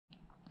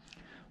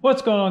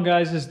What's going on,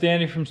 guys? This is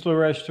Danny from Slow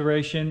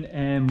Restoration,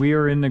 and we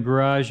are in the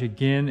garage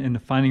again in the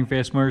Finding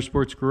Fast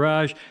Motorsports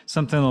garage.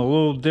 Something a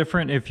little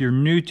different if you're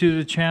new to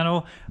the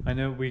channel. I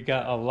know we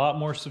got a lot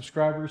more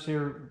subscribers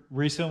here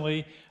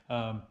recently.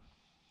 But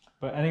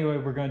anyway,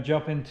 we're going to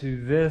jump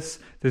into this.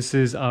 This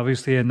is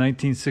obviously a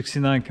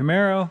 1969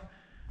 Camaro.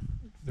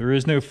 There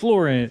is no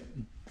floor in it.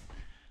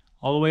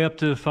 All the way up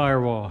to the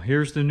firewall.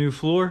 Here's the new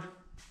floor.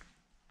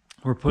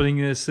 We're putting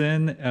this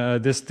in.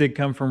 This did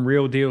come from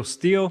Real Deal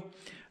Steel.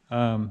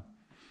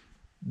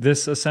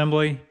 This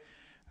assembly.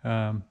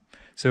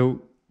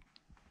 So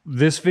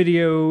this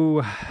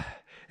video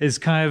is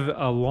kind of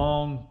a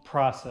long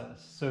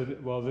process. So,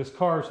 well, this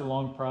car is a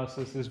long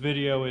process. This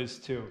video is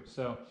too.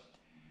 So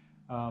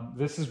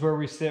this is where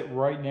we sit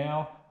right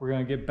now. We're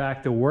going to get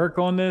back to work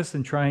on this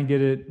and try and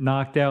get it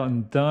knocked out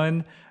and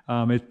done.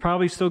 It's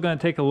probably still going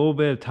to take a little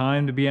bit of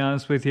time, to be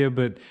honest with you,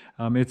 but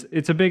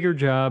it's a bigger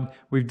job.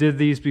 We've did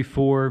these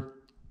before,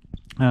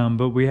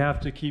 but we have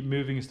to keep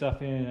moving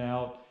stuff in and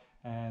out.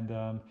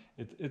 And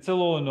it's a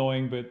little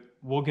annoying, but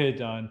we'll get it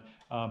done.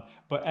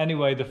 But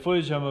anyway, the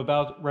footage I'm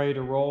about ready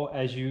to roll.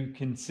 As you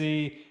can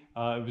see,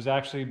 it was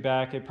actually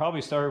back. It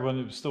probably started when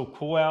it was still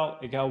cool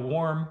out. It got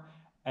warm,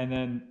 and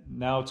then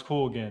now it's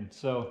cool again.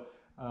 So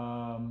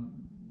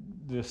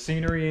the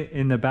scenery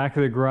in the back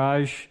of the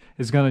garage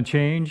is going to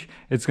change.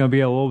 It's going to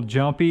be a little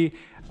jumpy.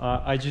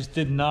 I just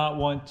did not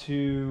want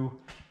to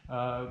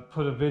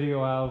put a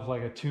video out of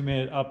like a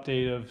 2-minute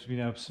update of, you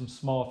know, some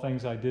small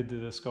things I did to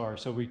this car.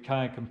 So we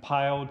kind of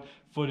compiled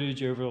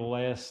footage over the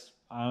last,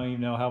 I don't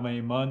even know how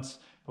many months,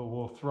 but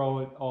we'll throw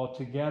it all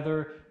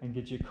together and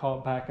get you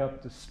caught back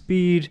up to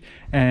speed.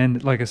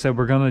 And like I said,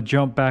 we're going to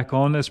jump back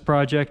on this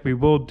project. We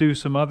will do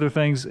some other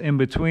things in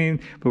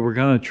between, but we're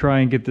going to try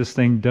and get this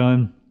thing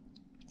done.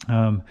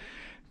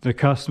 The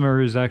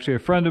customer is actually a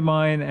friend of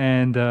mine,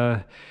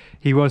 and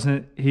he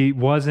wasn't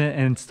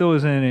and still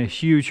isn't in a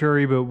huge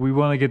hurry, but we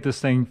want to get this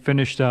thing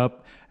finished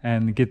up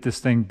and get this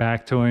thing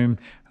back to him.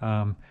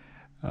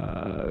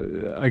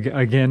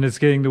 Again, it's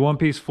getting the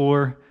one-piece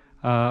floor,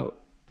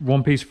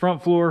 one-piece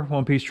front floor,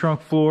 one-piece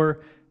trunk floor.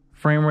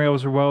 Frame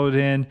rails are welded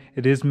in.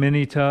 It is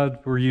mini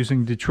tub. We're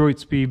using Detoit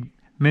Speed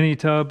mini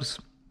tubs.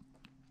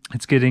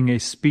 It's getting a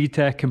Speed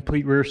Tech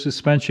complete rear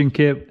suspension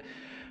kit.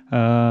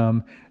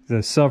 The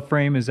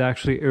subframe is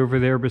actually over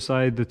there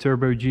beside the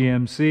Turbo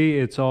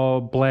GMC. It's all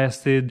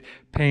blasted,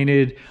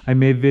 painted. I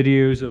made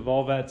videos of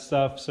all that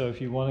stuff, so if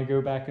you want to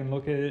go back and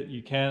look at it,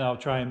 you can. I'll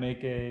try and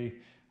make a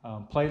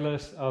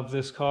playlist of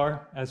this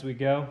car as we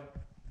go.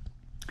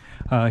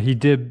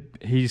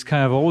 He's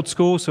kind of old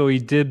school, so he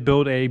did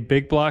build a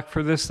big block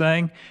for this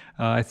thing.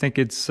 I think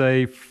it's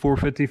a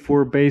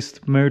 454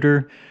 based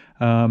motor.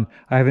 I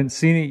haven't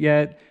seen it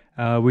yet.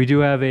 We do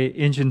have a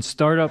engine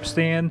startup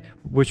stand,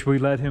 which we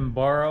let him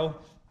borrow.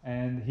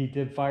 And he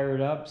did fire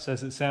it up,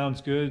 says it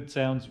sounds good,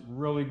 sounds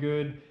really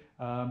good.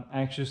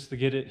 Anxious to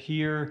get it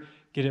here,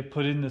 get it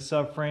put in the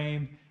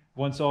subframe.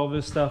 Once all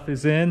this stuff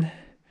is in,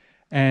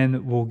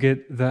 and we'll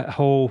get that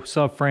whole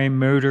subframe,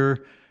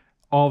 motor,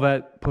 all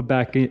that put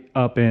back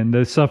up in.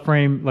 The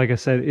subframe, like I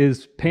said,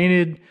 is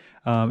painted.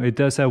 It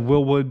does have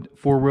Willwood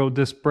 4-wheel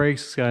disc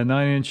brakes. It's got a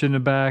 9-inch in the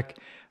back.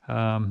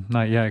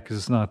 Not yet because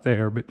it's not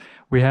there, but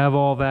we have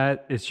all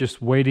that. It's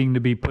just waiting to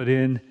be put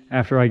in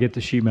after I get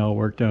the sheet metal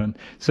work done.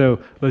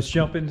 So let's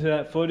jump into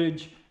that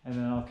footage, and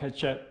then I'll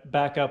catch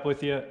back up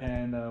with you,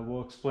 and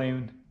we'll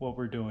explain what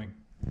we're doing.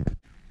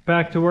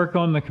 Back to work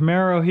on the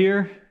Camaro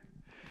here.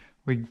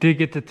 We did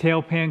get the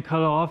tail pan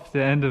cut off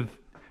the end of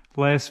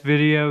last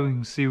video. You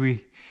can see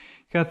we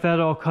got that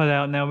all cut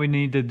out. Now we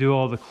need to do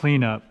all the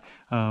cleanup.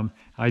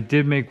 I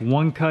did make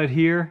one cut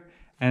here.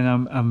 And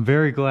I'm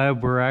very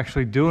glad we're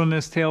actually doing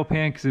this tail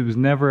pan, because it was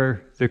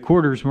never, the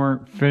quarters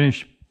weren't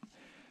finished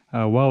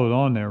welded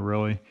on there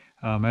really.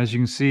 As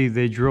you can see,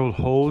 they drilled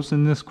holes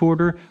in this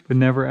quarter, but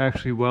never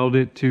actually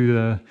welded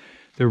to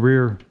the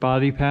rear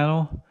body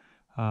panel.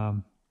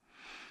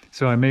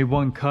 So I made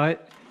one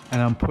cut, and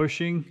I'm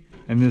pushing,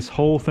 and this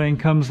whole thing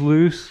comes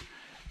loose.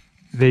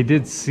 They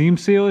did seam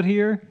seal it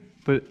here,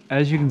 but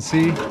as you can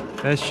see,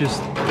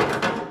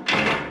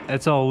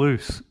 that's all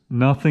loose.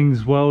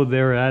 Nothing's welded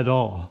there at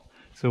all.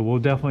 So we'll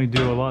definitely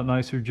do a lot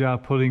nicer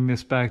job putting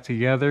this back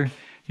together.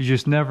 You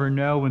just never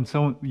know when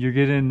you're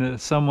getting into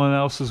someone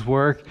else's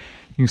work.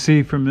 You can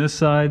see from this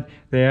side,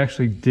 they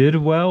actually did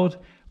weld,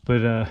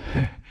 but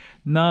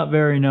not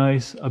very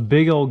nice. A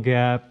big old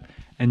gap,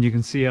 and you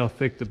can see how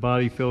thick the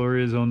body filler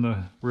is on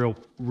the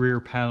rear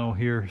panel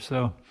here.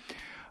 So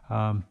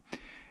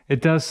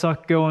it does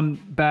suck going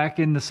back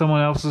into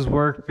someone else's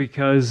work,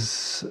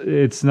 because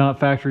it's not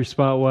factory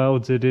spot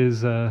welds. It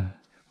is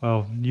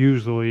well,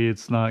 usually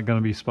it's not going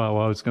to be spot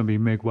weld, it's going to be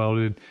MIG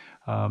welded.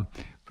 But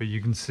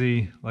you can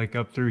see like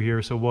up through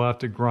here, so we'll have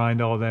to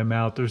grind all them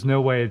out. There's no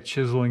way of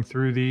chiseling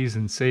through these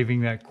and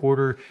saving that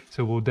quarter,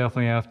 so we'll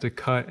definitely have to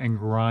cut and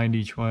grind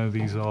each one of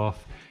these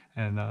off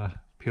and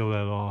peel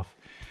that off.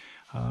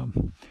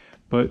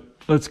 But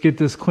let's get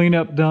this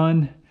cleanup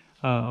done.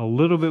 A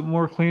little bit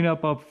more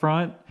cleanup up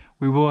front.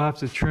 we will have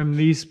to trim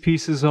these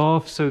pieces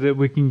off so that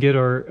we can get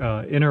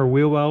our inner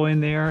wheel well in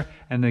there.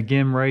 And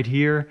again, right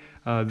here,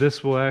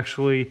 this will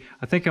actually,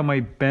 I think I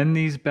might bend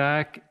these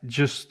back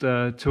just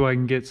till I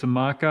can get some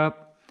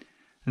mock-up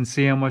and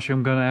see how much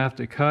I'm gonna have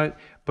to cut.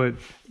 But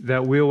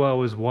that wheel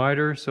well is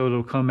wider, so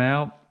it'll come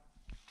out.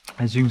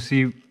 As you can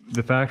see,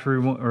 the factory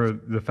one, or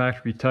the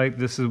factory type,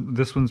 this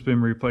one's been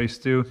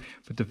replaced too,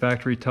 but the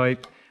factory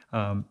type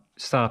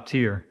stopped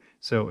here.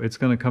 So it's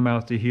gonna come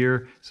out to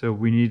here. So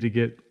we need to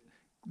get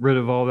rid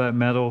of all that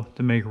metal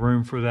to make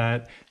room for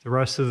that. The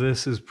rest of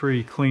this is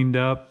pretty cleaned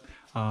up.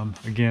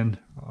 Again,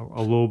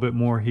 a little bit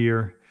more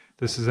here.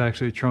 This is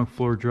actually a trunk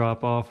floor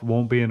drop off.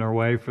 Won't be in our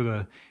way for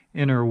the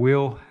inner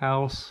wheel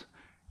house,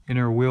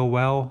 inner wheel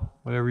well,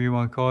 whatever you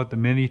want to call it, the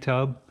mini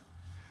tub.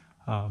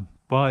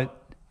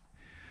 But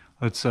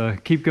let's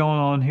keep going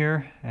on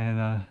here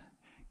and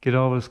get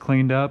all this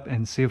cleaned up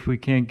and see if we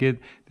can't get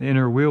the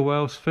inner wheel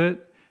wells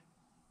fit,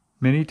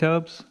 mini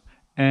tubs,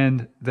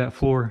 and that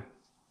floor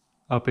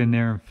up in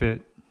there and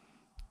fit,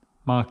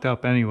 mocked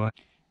up anyway.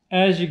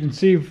 As you can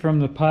see from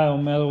the pile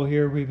of metal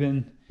here, we've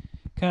been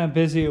kind of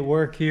busy at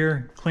work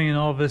here, cleaning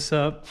all this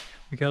up.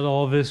 We got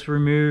all this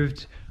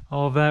removed,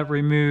 all that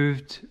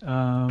removed.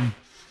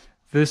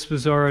 This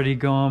was already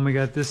gone. We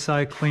got this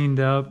side cleaned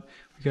up.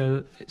 We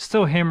got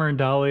still hammer and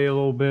dolly a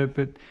little bit,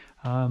 but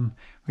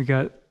we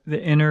got the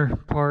inner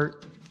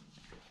part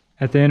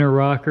at the inner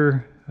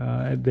rocker,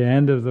 at the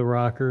end of the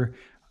rocker,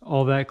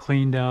 all that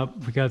cleaned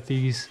up. We got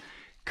these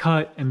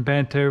cut and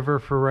bent over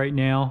for right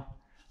now,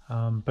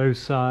 both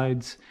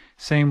sides.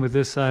 Same with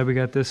this side. We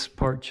got this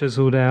part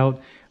chiseled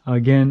out.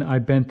 Again, I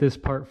bent this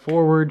part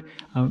forward.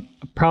 I'm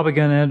probably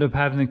going to end up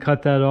having to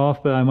cut that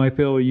off, but I might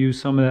be able to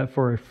use some of that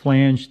for a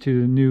flange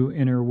to the new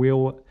inner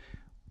wheel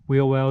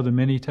well, the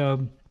mini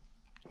tub.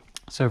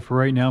 So for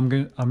right now,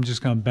 I'm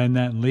just going to bend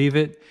that and leave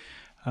it.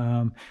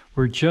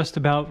 We're just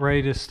about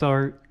ready to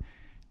start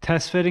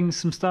test fitting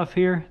some stuff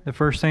here. The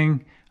first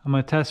thing I'm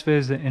going to test fit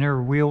is the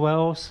inner wheel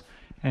wells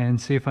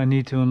and see if I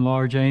need to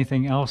enlarge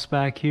anything else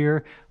back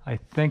here. I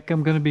think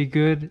I'm going to be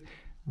good.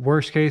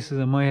 Worst case is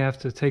I might have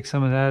to take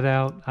some of that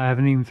out. I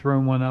haven't even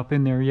thrown one up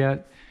in there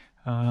yet.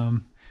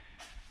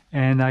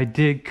 And I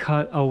did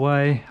cut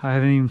away. I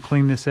haven't even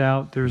cleaned this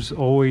out. There's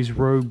always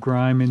road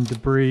grime and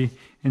debris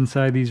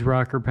inside these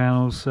rocker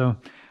panels. So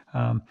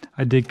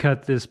I did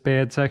cut this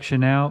bad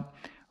section out.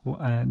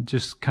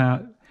 Just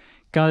kind of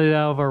got it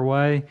out of our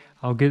way.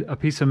 I'll get a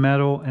piece of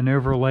metal and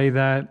overlay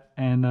that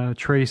and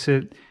trace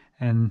it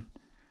and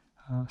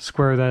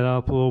square that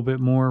up a little bit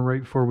more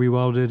right before we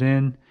weld it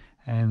in.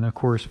 And of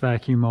course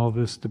vacuum all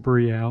this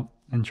debris out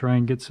and try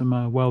and get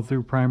some weld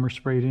through primer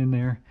sprayed in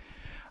there.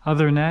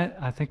 Other than that,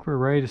 I think we're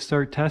ready to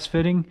start test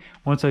fitting.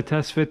 Once I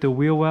test fit the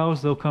wheel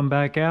wells, they'll come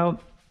back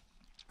out.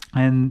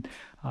 And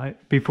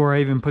before I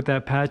even put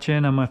that patch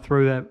in, I'm going to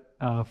throw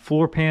that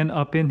floor pan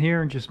up in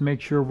here and just make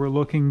sure we're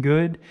looking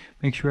good.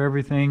 Make sure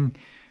everything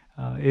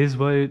is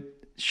what it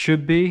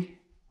should be.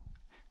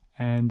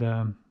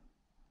 And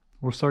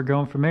we'll start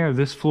going from there.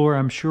 This floor,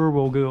 I'm sure,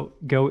 will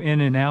go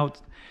in and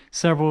out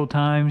several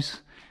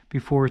times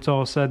before it's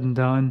all said and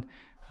done.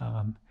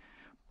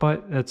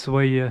 But that's the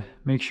way you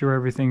make sure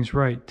everything's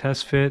right.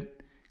 Test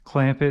fit,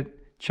 clamp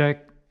it,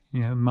 check,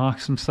 mock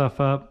some stuff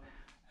up,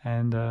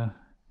 and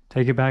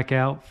take it back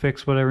out,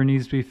 fix whatever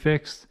needs to be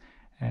fixed,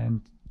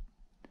 and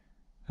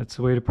that's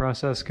the way the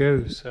process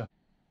goes. So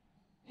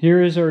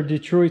here is our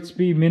Detoit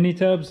Speed mini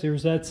tubs.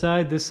 There's that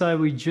side. This side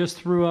we just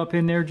threw up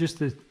in there just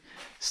to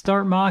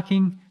start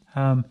mocking.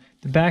 The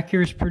back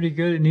here is pretty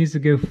good. It needs to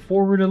go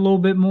forward a little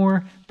bit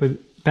more, but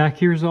back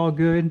here is all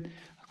good.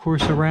 Of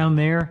course, around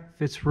there,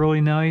 fits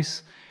really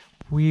nice.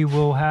 We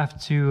will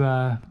have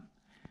to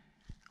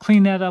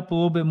clean that up a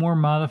little bit more,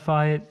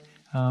 modify it.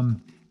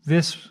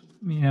 This,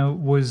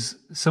 was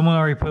someone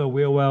already put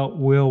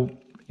a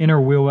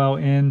inner wheel well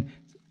in,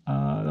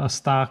 a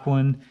stock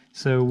one.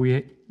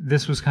 So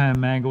this was kind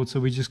of mangled, so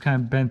we just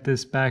kind of bent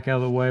this back out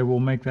of the way. We'll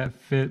make that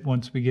fit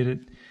once we get it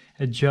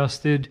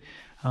adjusted.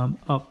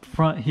 Up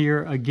front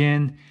here,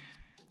 again,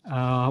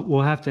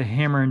 we'll have to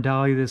hammer and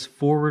dolly this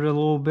forward a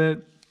little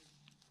bit.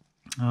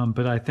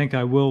 But I think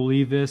I will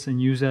leave this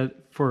and use that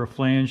for a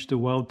flange to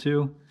weld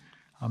to.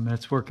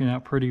 That's working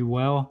out pretty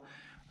well.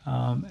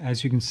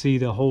 As you can see,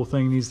 the whole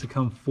thing needs to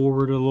come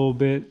forward a little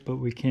bit, but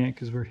we can't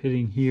because we're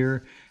hitting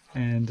here.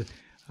 And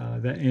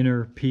that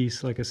inner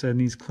piece, like I said,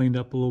 needs cleaned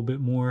up a little bit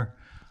more.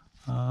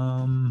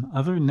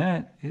 Other than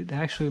that, it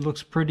actually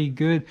looks pretty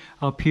good.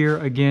 Up here,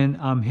 again,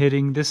 I'm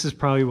hitting, this is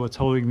probably what's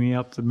holding me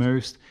up the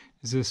most,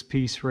 is this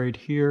piece right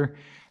here.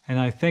 And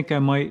I think I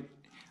bent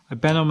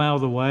them out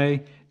of the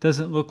way.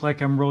 Doesn't look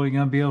like I'm really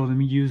going to be able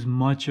to use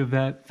much of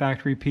that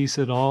factory piece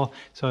at all.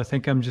 So I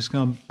think I'm just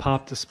going to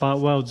pop the spot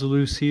welds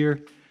loose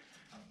here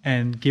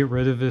and get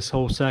rid of this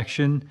whole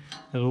section.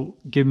 It'll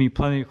give me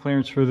plenty of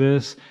clearance for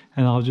this,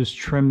 and I'll just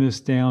trim this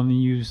down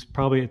and use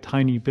probably a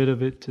tiny bit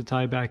of it to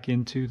tie back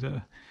into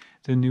the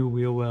new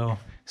wheel well.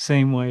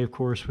 Same way, of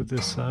course, with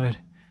this side.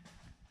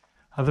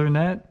 Other than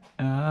that,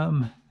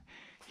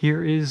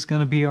 here is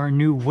going to be our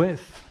new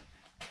width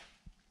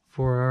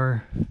for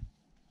our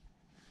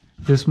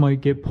This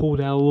might get pulled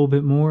out a little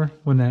bit more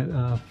when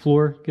that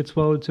floor gets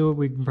welded to it.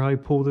 We can probably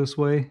pull this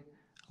way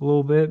a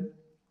little bit,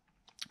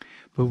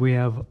 but we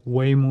have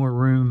way more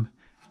room.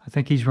 I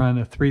think he's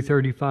running a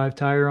 335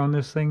 tire on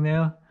this thing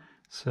now,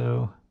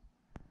 so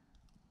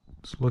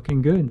it's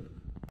looking good.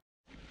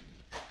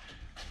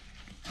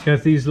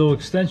 Got these little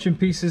extension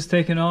pieces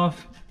taken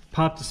off,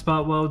 popped the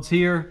spot welds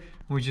here.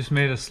 We just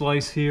made a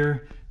slice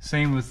here.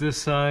 Same with this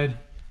side.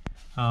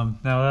 Now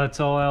that's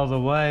all out of the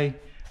way.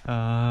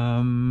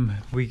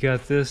 We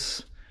got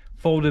this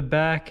folded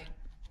back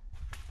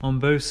on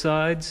both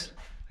sides.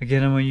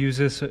 Again, I'm going to use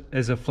this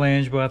as a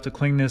flange. We'll have to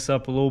clean this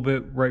up a little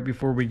bit right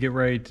before we get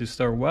ready to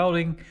start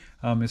welding,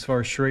 as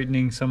far as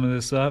straightening some of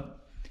this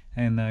up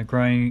and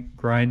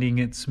grinding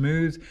it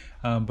smooth.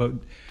 But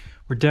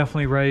we're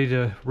definitely ready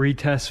to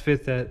retest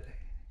fit that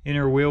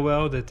inner wheel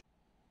well.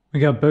 We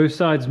got both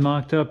sides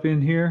mocked up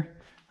in here.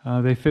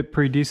 They fit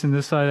pretty decent.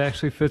 This side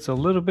actually fits a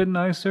little bit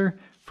nicer.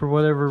 For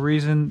whatever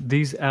reason,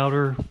 these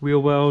outer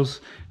wheel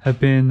wells have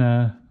been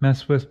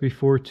messed with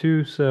before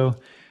too, so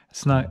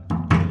it's not,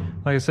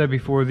 like I said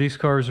before, these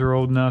cars are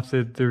old enough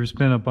that there's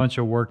been a bunch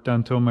of work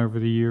done to them over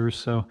the years,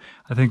 so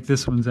I think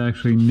this one's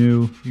actually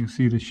new. You can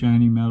see the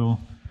shiny metal.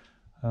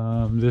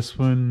 This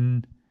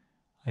one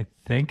I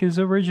think is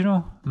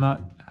original. I'm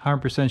not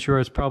 100% sure.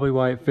 It's probably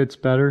why it fits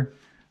better.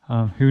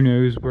 Who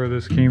knows where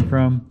this came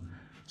from.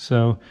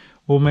 So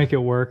we'll make it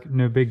work,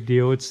 no big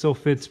deal. It still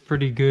fits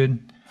pretty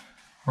good.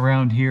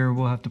 Around here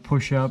we'll have to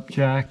push up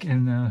jack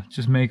and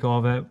just make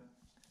all that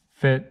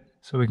fit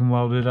so we can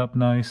weld it up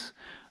nice.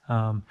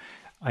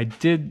 I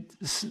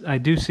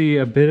do see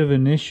a bit of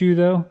an issue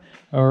though.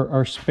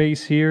 Our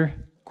space here,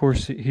 of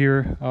course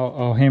here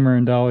I'll hammer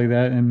and dolly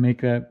that and make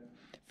that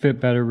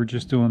fit better. We're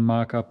just doing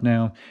mock-up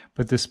now,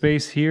 but the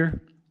space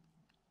here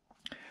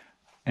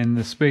and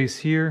the space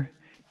here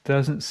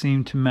doesn't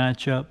seem to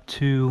match up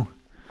to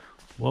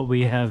what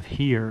we have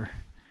here.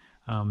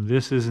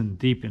 This isn't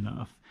deep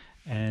enough.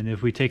 And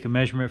if we take a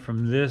measurement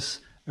from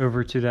this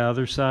over to the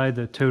other side,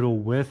 the total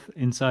width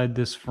inside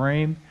this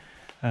frame,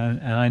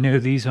 and I know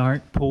these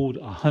aren't pulled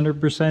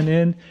 100%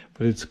 in,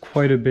 but it's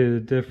quite a bit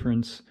of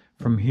difference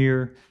from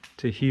here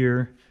to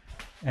here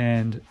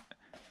and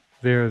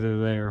there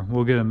to there.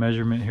 We'll get a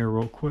measurement here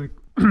real quick,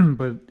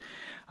 but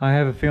I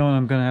have a feeling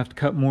I'm going to have to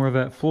cut more of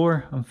that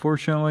floor,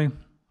 unfortunately.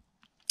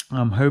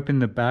 I'm hoping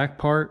the back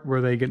part where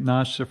they get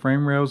notched the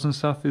frame rails and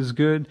stuff is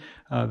good.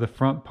 The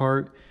front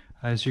part,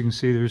 as you can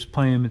see, there's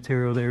plenty of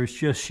material there. It's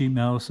just sheet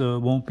metal, so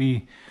it won't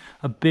be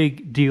a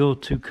big deal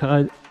to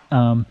cut.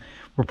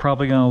 We're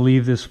probably going to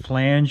leave this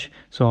flange,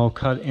 so I'll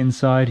cut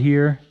inside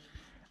here,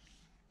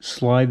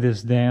 slide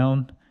this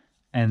down,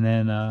 and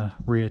then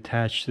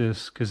reattach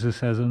this, because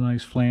this has a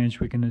nice flange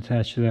we can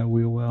attach to that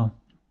wheel well.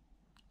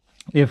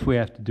 If we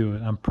have to do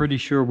it. I'm pretty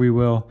sure we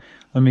will.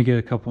 Let me get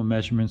a couple of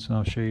measurements and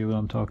I'll show you what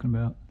I'm talking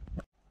about.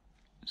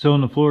 So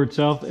on the floor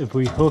itself, if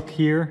we hook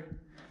here,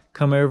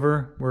 come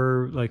over,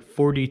 we're like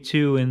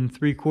 42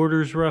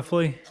 3/4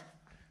 roughly.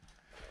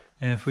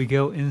 And if we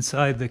go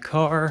inside the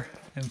car,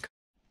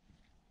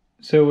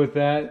 so with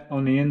that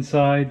on the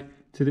inside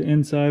to the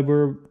inside,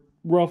 we're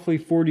roughly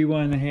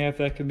 41.5.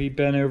 That can be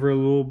bent over a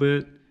little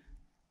bit.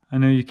 I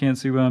know you can't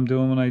see what I'm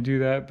doing when I do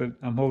that, but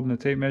I'm holding the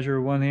tape measure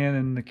with one hand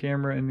and the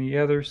camera in the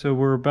other. So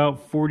we're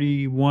about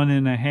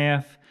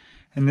 41.5,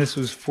 and this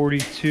was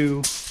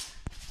 42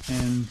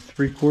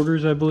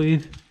 3/4, I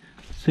believe.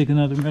 Let's take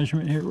another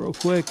measurement here real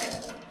quick.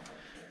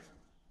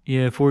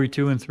 Yeah,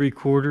 42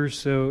 3/4,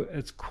 so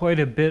it's quite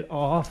a bit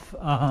off.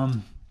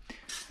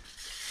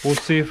 We'll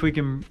see if we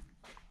can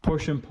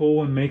push and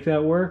pull and make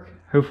that work.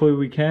 Hopefully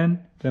we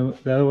can.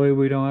 That way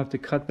we don't have to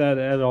cut that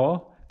at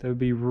all. That would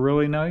be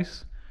really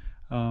nice.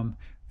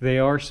 They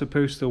are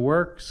supposed to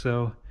work,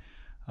 so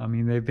I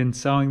mean, they've been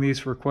selling these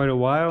for quite a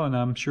while, and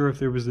I'm sure if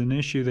there was an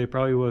issue they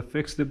probably would have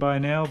fixed it by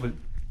now. But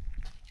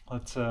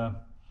let's I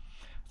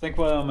think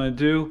what I'm going to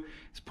do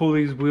is pull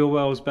these wheel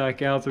wells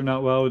back out. They're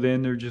not welded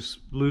in, they're just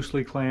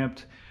loosely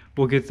clamped.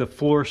 We'll get the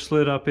floor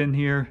slid up in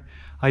here.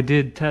 I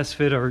did test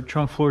fit our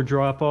trunk floor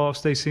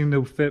drop-offs. They seem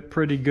to fit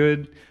pretty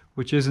good,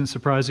 which isn't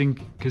surprising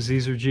because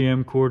these are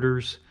GM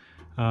quarters.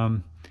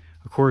 Of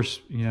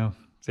course, you know,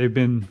 they've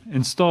been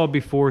installed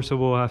before, so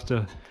we'll have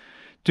to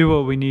do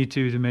what we need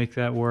to make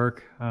that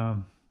work.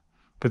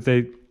 But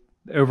they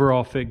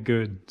overall fit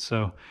good.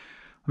 So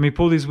let me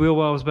pull these wheel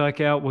wells back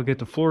out. We'll get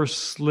the floor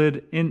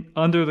slid in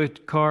under the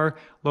car,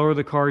 lower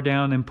the car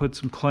down, and put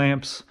some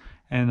clamps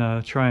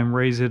and try and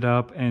raise it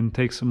up and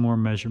take some more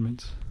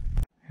measurements.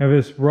 Have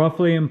this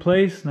roughly in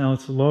place. Now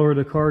let's lower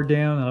the car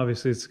down.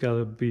 Obviously it's got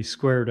to be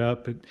squared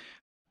up, but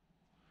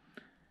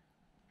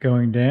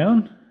going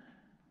down.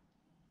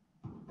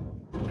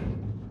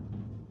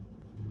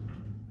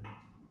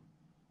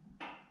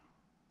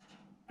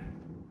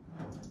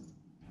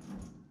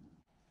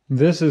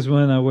 This is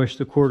when I wish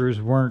the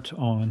quarters weren't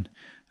on.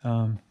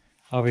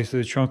 Obviously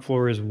the trunk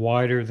floor is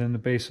wider than the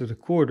base of the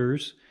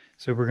quarters,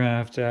 so we're going to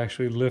have to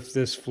actually lift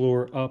this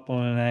floor up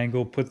on an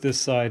angle, put this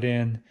side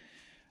in,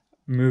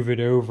 move it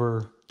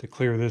over to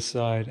clear this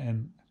side,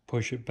 and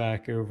push it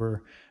back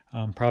over.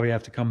 Probably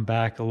have to come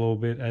back a little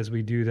bit as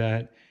we do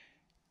that,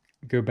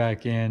 go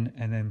back in,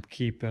 and then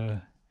keep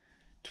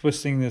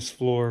twisting this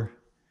floor,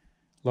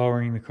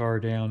 lowering the car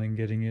down and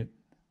getting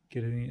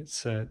it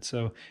set.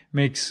 So it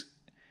makes,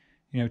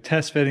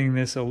 test fitting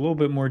this a little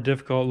bit more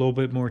difficult, a little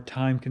bit more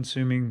time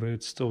consuming, but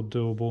it's still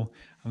doable.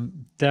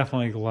 I'm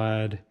definitely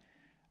glad.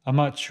 I'm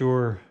not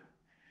sure.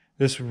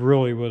 This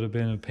really would have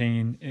been a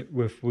pain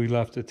if we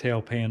left the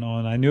tail pan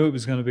on. I knew it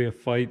was going to be a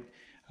fight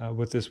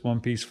with this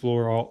one-piece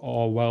floor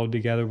all welded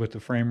together with the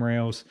frame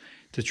rails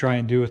to try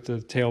and do with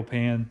the tail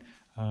pan.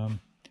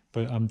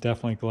 But I'm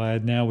definitely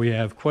glad. Now we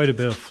have quite a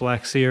bit of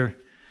flex here.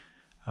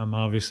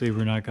 Obviously,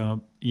 we're not going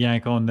to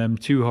yank on them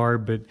too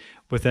hard, but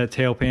with that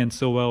tail pan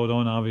still welded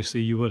on,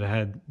 obviously you would have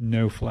had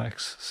no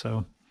flex.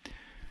 So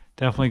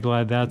definitely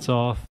glad that's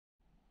off.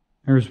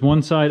 There's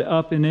one side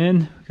up and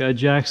in. Got a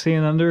jack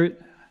stand under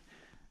it.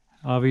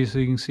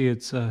 Obviously, you can see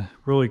it's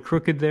really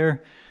crooked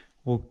there.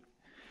 We'll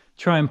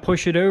try and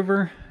push it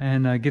over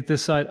and get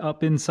this side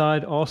up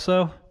inside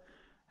also.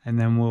 And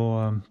then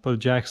we'll put a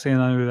jack stand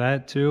under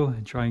that too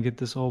and try and get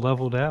this all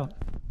leveled out.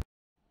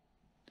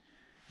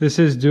 This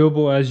is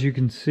doable, as you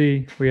can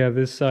see. We have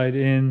this side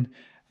in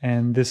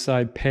and this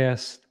side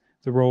past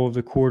the roll of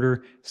the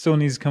quarter. Still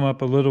needs to come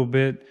up a little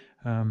bit,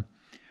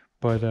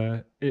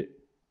 but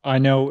I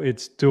know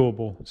it's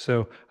doable.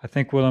 So I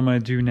think what I'm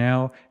going to do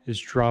now is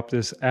drop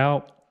this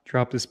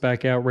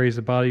back out, raise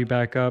the body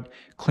back up,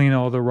 clean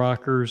all the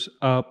rockers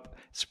up,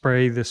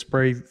 spray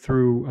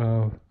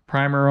through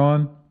primer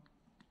on,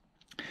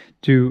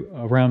 do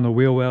around the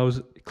wheel wells,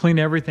 clean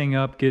everything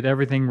up, get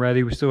everything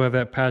ready. We still have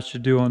that patch to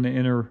do on the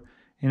inner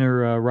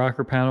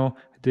rocker panel.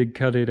 I did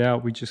cut it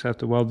out. We just have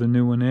to weld the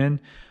new one in.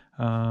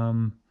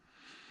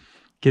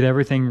 Get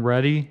everything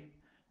ready.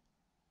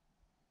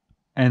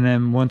 And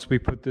then once we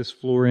put this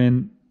floor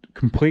in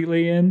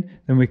completely in,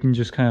 then we can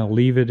just kind of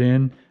leave it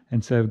in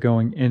instead of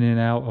going in and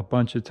out a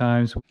bunch of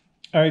times. All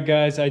right,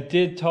 guys, I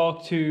did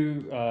talk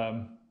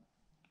to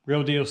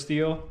Real Deal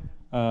Steel.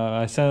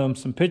 I sent them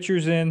some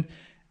pictures in.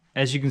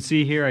 As you can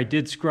see here, I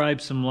did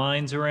scribe some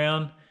lines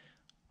around.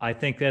 I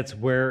think that's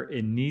where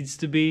it needs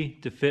to be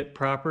to fit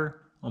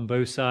proper on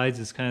both sides.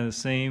 It's kind of the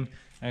same.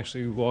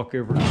 Actually, walk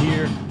over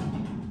here.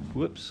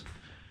 Whoops.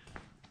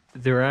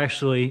 They're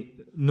actually,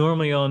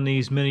 normally on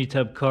these mini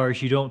tub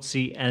cars, you don't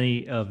see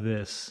any of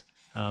this.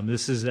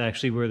 This is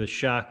actually where the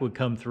shock would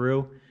come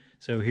through.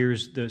 So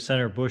here's the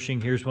center bushing.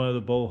 Here's one of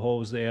the bolt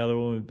holes. The other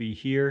one would be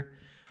here.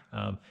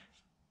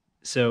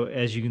 So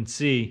as you can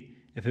see,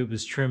 if it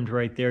was trimmed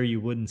right there, you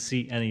wouldn't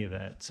see any of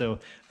that. So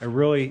I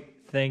really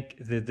think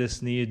that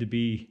this needed to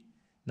be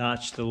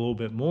notched a little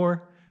bit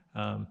more.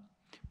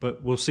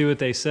 But we'll see what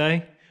they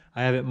say.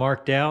 I have it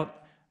marked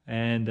out,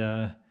 and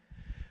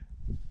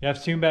you have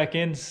to tune back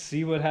in to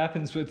see what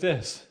happens with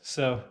this.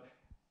 So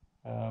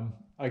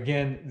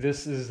again,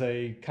 this is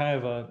a kind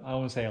of a, I don't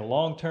want to say a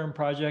long-term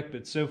project,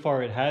 but so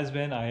far it has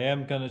been. I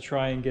am going to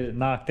try and get it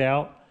knocked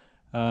out,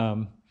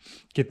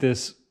 get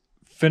this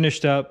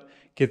finished up,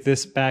 get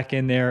this back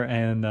in there,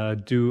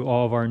 and do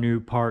all of our new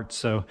parts.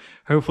 So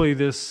hopefully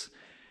this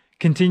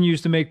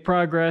continues to make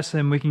progress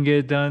and we can get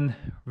it done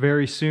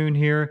very soon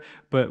here.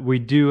 But we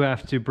do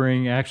have to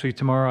bring, actually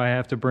tomorrow I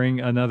have to bring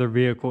another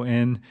vehicle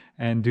in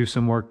and do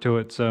some work to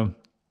it. So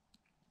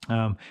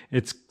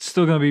it's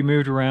still going to be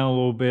moved around a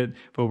little bit,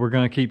 but we're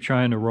going to keep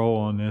trying to roll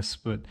on this.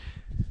 But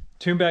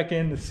tune back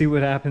in to see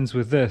what happens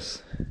with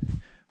this.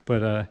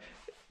 But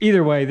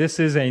either way, this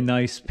is a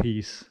nice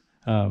piece.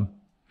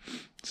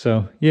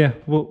 So yeah,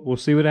 we'll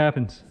see what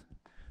happens.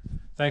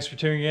 Thanks for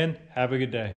tuning in. Have a good day.